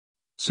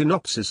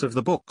Synopsis of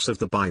the books of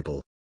the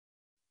Bible.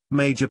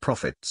 Major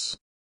Prophets.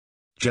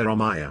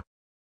 Jeremiah.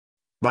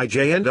 By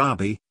JND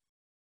Darby.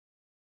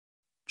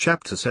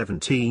 Chapter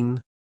 17.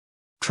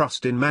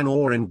 Trust in man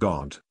or in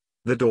God,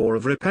 the door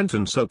of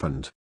repentance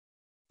opened.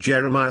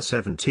 Jeremiah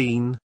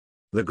 17.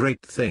 The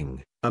great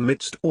thing,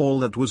 amidst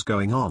all that was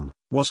going on,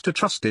 was to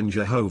trust in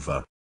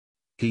Jehovah.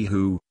 He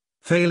who,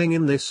 failing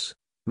in this,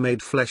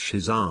 made flesh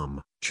his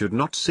arm, should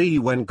not see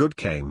when good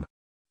came.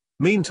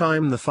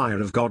 Meantime the fire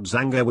of God's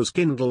anger was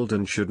kindled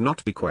and should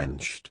not be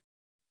quenched.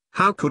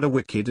 How could a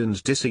wicked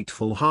and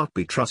deceitful heart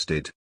be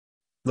trusted?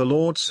 The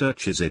Lord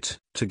searches it,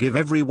 to give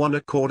every one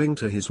according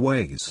to his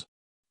ways.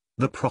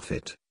 The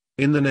prophet,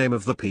 in the name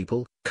of the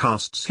people,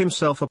 casts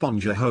himself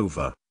upon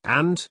Jehovah,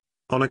 and,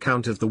 on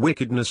account of the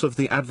wickedness of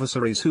the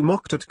adversaries who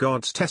mocked at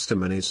God's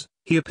testimonies,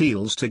 he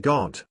appeals to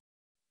God.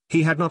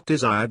 He had not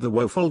desired the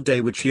woeful day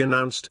which he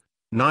announced,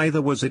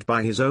 neither was it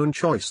by his own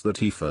choice that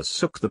he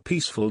forsook the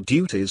peaceful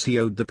duties he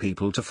owed the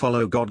people to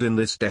follow God in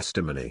this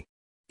testimony.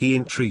 He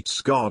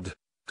entreats God,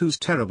 whose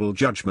terrible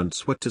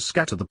judgments were to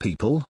scatter the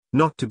people,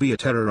 not to be a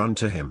terror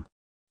unto him.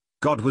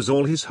 God was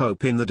all his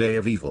hope in the day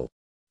of evil.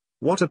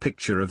 What a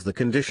picture of the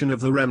condition of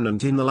the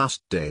remnant in the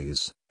last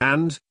days,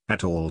 and,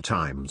 at all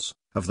times,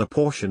 of the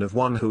portion of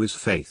one who is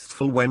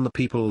faithful when the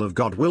people of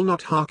God will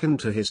not hearken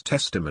to his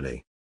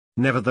testimony.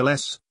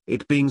 Nevertheless,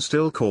 it being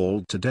still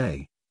called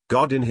today,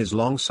 God in his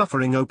long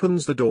suffering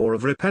opens the door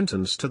of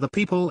repentance to the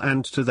people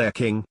and to their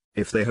king,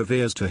 if they have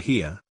ears to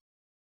hear.